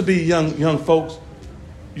 Used to be young folks.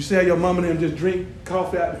 You see how your mama and them just drink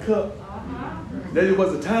coffee out the cup? There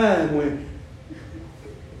was a time when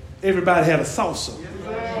everybody had a saucer.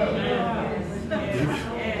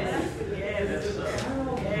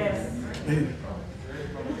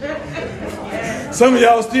 Some of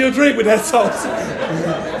y'all still drink with that saucer.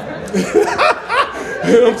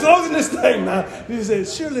 I'm closing this thing now. He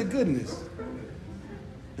says, surely goodness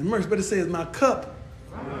and mercy. But it says, my cup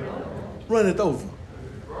runneth over.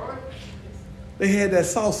 They had that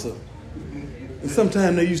saucer. And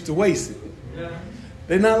sometimes they used to waste it.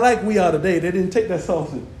 They're not like we are today. They didn't take that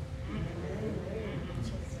saucer.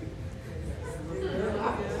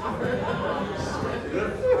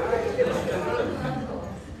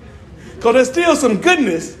 Because there's still some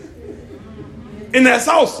goodness in that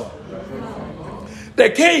saucer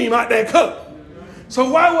that came out that cup. So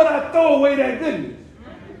why would I throw away that goodness?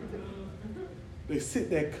 They sit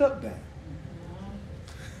that cup down.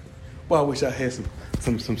 Well, I wish I had some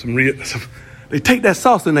real. They take that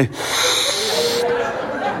sauce and they. Wait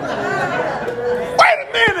a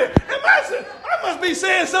minute! I must be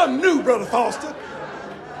saying something new, Brother Foster.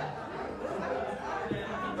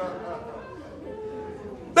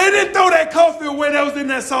 They didn't throw that coffee away that was in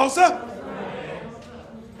that saucer.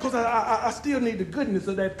 Because I still need the goodness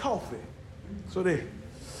of that coffee. So they.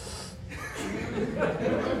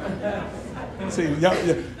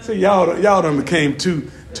 Y'all done became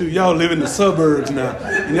too y'all live in the suburbs now.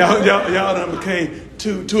 And y'all done became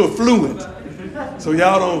too affluent. So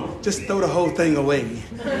y'all don't just throw the whole thing away.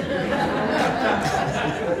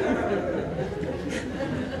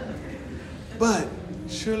 But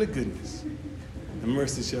surely goodness and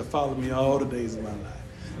mercy shall follow me all the days of my life.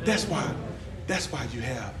 That's why you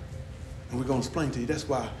have, and we're going to explain to you, that's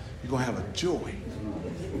why you're going to have a joy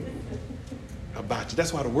about you.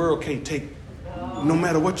 That's why the world can't take, no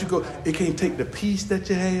matter what you go, it can't take the peace that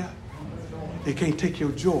you have. It can't take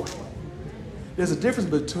your joy. There's a difference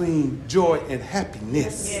between joy and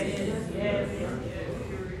happiness.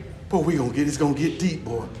 Boy, it's going to get deep,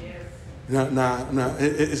 boy. Now,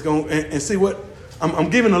 it's going and see what I'm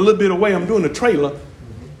giving a little bit away. I'm doing a trailer.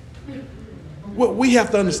 What we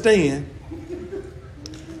have to understand,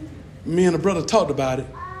 me and a brother talked about it.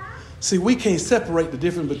 See, we can't separate the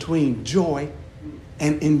difference between joy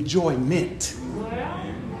and enjoyment.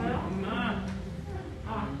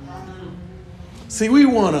 See, we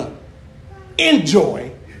want to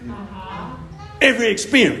enjoy every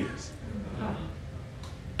experience.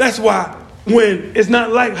 That's why when it's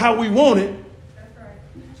not like how we want it,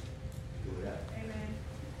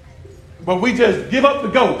 but we just give up the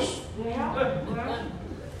ghost.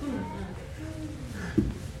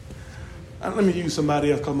 Let me use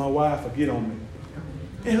somebody else because my wife will get on me.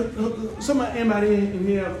 Anybody in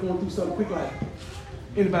here going through something quick like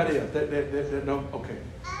anybody else? That no? Okay.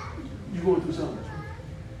 You going through something?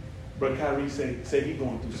 Brother Kyrie say he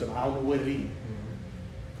going through something. I don't know what it is.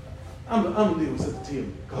 I'm going to deal with Sister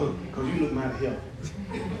Tim because you look mighty healthy.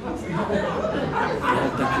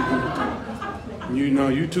 You know,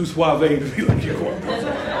 you too suave to be like you're going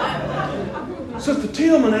through. Sister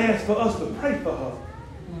Tillman asked for us to pray for her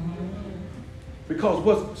because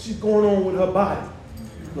what she's going on with her body.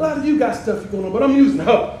 A lot of you got stuff going on, but I'm using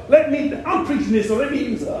her. I'm preaching this, so let me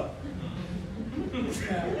use her.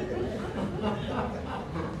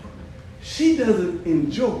 She doesn't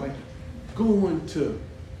enjoy going to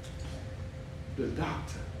the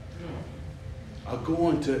doctor or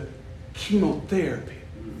going to chemotherapy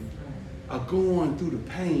or going through the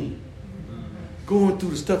pain, going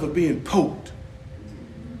through the stuff of being poked,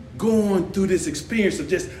 going through this experience of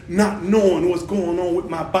just not knowing what's going on with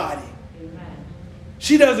my body.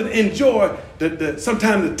 She doesn't enjoy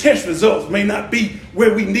sometimes the test results may not be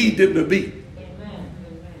where we need them to be.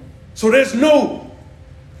 So there's no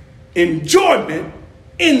enjoyment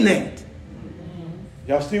in that.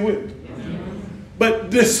 Y'all still with me? But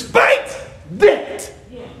despite that,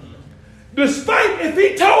 despite if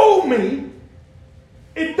he told me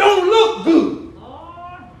it don't look good,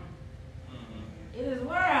 it is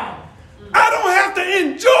well. I don't have to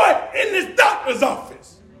enjoy it in this doctor's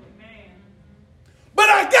office. But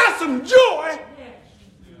I got some joy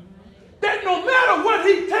that no matter what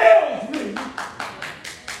he tells me,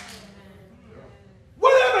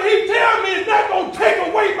 whatever he tells me is not going to take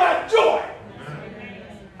away my joy.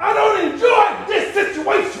 I don't enjoy this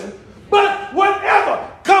situation, but whatever,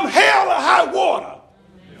 come hell or high water,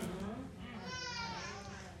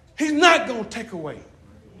 he's not going to take away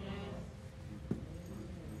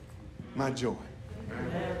my joy.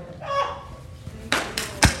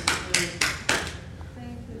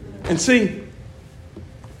 And see,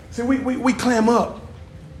 we clam up.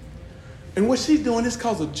 And what she's doing is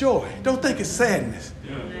cause of joy. Don't think it's sadness.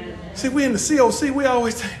 Yeah. See, we in the COC, we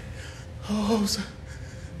always say, oh, sir.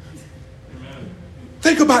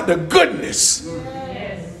 Think about the goodness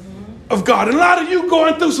of God. And a lot of you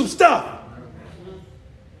going through some stuff.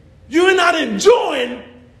 You're not enjoying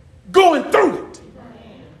going through it.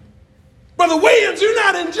 Brother Williams, you're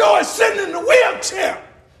not enjoying sitting in the wheelchair.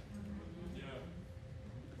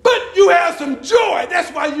 But you have some joy. That's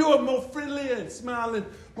why you are more friendly and smiling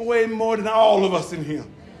way more than all of us in here.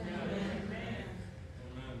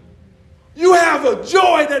 You have a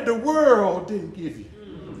joy that the world didn't give you.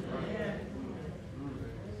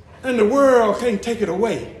 And the world can't take it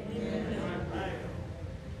away.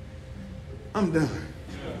 I'm done.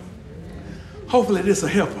 Hopefully this will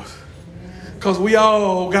help us. Because we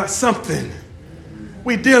all got something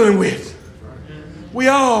we dealing with. We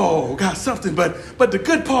all got something, but the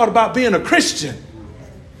good part about being a Christian,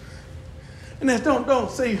 and that don't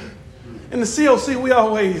see, in the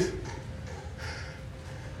COC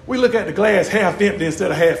we look at the glass half empty instead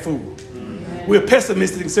of half full. We're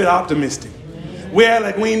pessimistic instead of optimistic. We act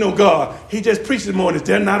like we ain't no God. He just preached this morning.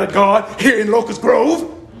 There's not a God here in Locust Grove.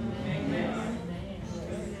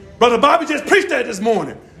 Brother Bobby just preached that this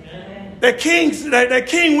morning. That king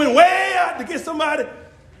went way out to get somebody.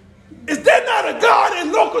 Is there not a God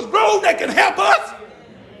in Locust Grove that can help us?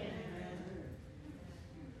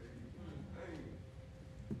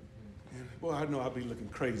 Boy, I know I'll be looking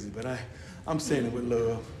crazy, but I'm saying it with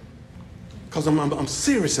love. Because I'm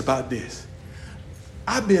serious about this.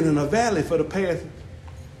 I've been in a valley for the past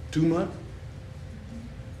 2 months.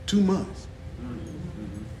 2 months.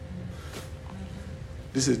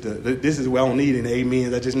 This is where I don't need any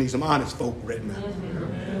amens. I just need some honest folk right now.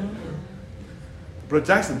 Brother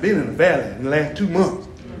Jackson been in the valley in the last 2 months.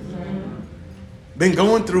 Been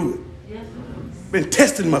going through it. Been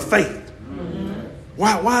testing my faith.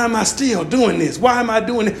 Why am I still doing this? Why am I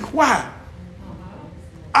doing it? Why?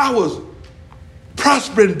 I was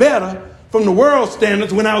prospering better from the world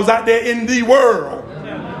standards when I was out there in the world.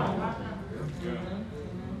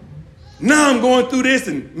 Now I'm going through this,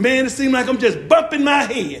 and man, it seems like I'm just bumping my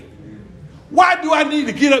head. Why do I need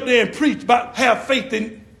to get up there and preach about have faith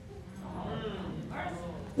in?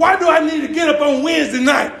 Why do I need to get up on Wednesday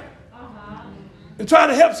night and try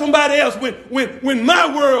to help somebody else when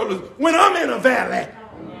my world is, when I'm in a valley?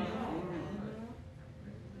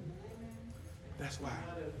 That's why.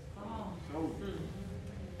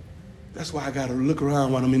 That's why I got to look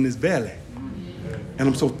around when I'm in this valley. And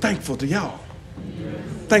I'm so thankful to y'all.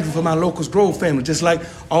 Thankful for my Locust Grove family, just like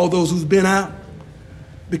all those who's been out.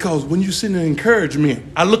 Because when you send an encouragement,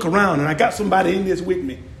 I look around and I got somebody in this with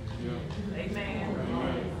me.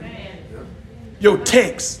 Your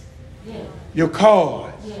text, your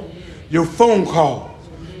calls, your phone calls,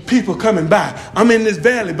 people coming by. I'm in this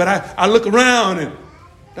valley, but I look around and,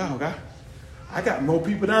 dog, I got more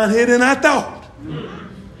people down here than I thought.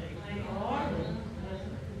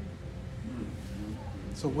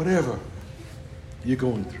 So whatever you're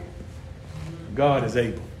going through, God is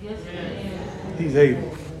able. He's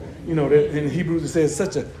able. You know, in Hebrews it says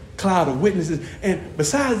such a cloud of witnesses. And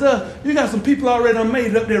besides us, you got some people already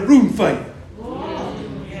made up there rooting for you.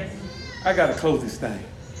 I got to close this thing.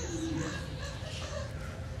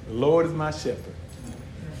 The Lord is my shepherd.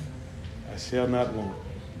 I shall not want.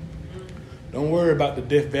 Don't worry about the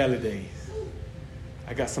Death Valley days.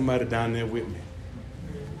 I got somebody down there with me.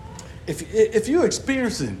 If you're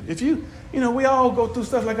experiencing, we all go through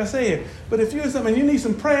stuff like I said, but if you're something, you need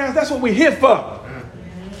some prayers, that's what we're here for.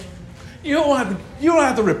 You don't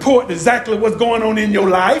have to report exactly what's going on in your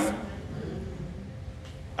life.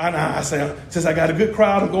 I say, since I got a good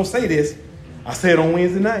crowd, I'm going to say this. I said on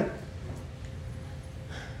Wednesday night.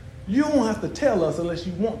 You don't have to tell us unless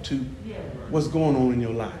you want to what's going on in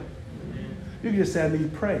your life. You can just say, I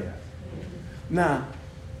need prayer. Now,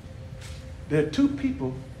 there are two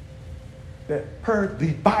people that per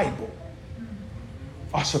the Bible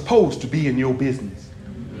are supposed to be in your business.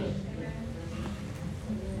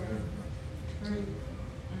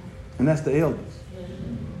 And that's the elders.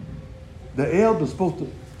 The elders supposed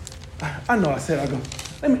to, I know I said I go,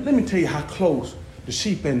 let me tell you how close the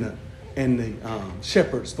sheep and the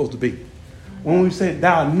shepherd is supposed to be. When we say,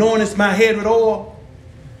 thou anointest my head with oil,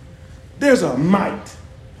 there's a mite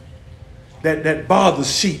that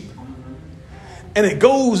bothers sheep. And it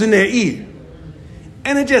goes in their ear.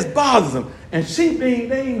 And it just bothers them. And sheep,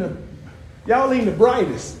 y'all ain't the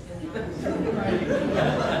brightest.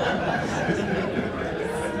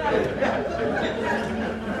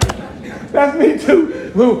 That's me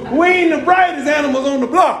too. We ain't the brightest animals on the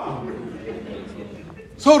block.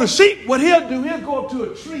 So the sheep, what he'll do, he'll go up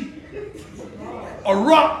to a tree, a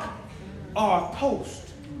rock, or a post.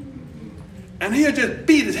 And he'll just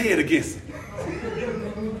beat his head against it.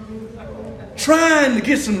 Trying to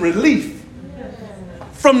get some relief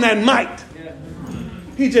from that mite.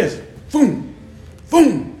 He just, boom,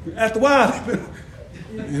 boom. After a while,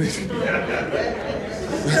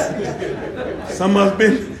 some of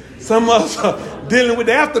us are dealing with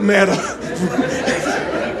the aftermath.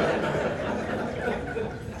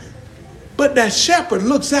 But that shepherd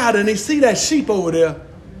looks out and he see that sheep over there,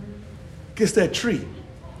 gets that tree.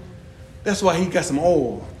 That's why he got some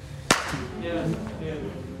oil.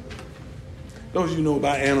 Those of you know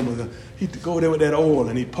about animals, he'd go there with that oil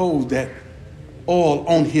and he pours that oil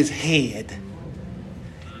on his head.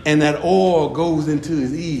 And that oil goes into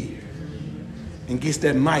his ear and gets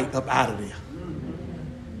that mite up out of there.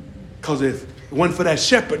 Because if it wasn't for that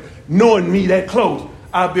shepherd knowing me that close,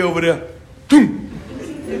 I'd be over there. Boom.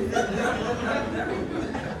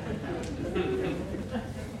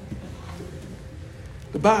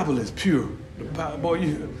 The Bible is pure.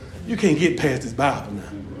 Boy, you can't get past this Bible now.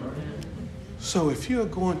 So if you're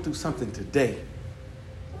going through something today,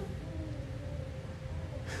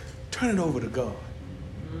 turn it over to God.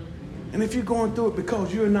 And if you're going through it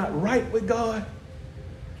because you're not right with God,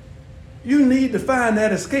 you need to find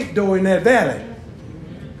that escape door in that valley.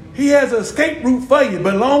 He has an escape route for you,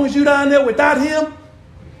 but as long as you're down there without him,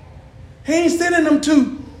 he ain't sending them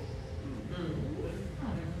to.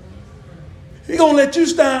 He's going to let you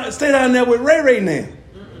stay down there with Ray now.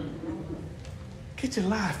 Get your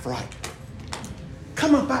life right.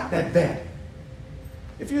 Come up out that valley.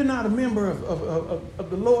 If you're not a member of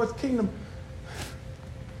the Lord's kingdom,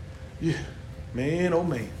 man, oh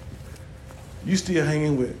man, you still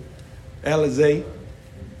hanging with Alizé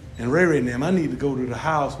and Ray and them. I need to go to the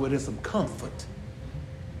house where there's some comfort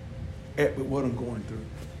with what I'm going through.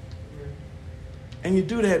 And you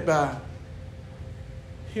do that by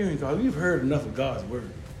hearing God. You've heard enough of God's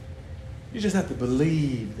word. You just have to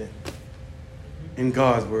believe that in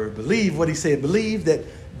God's word. Believe what he said. Believe that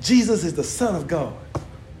Jesus is the Son of God.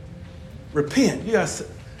 Repent. You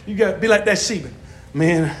You got to be like that sheep.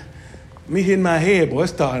 Man, me hitting my head, boy,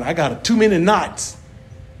 it's starting. I got too many knots.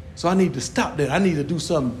 So I need to stop that. I need to do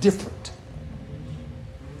something different.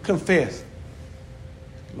 Confess.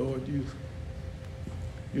 Lord, you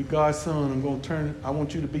God's son. I'm going to turn. I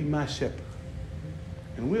want you to be my shepherd.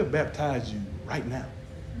 And we'll baptize you right now.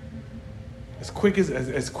 As quick as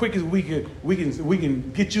we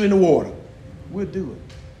can get you in the water, we'll do it.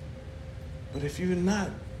 But if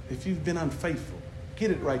you've been unfaithful, get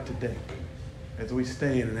it right today as we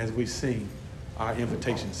stand and as we sing our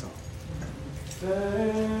invitation song.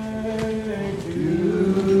 Thank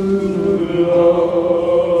you, Lord.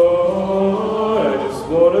 I just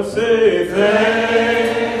want to say thank you.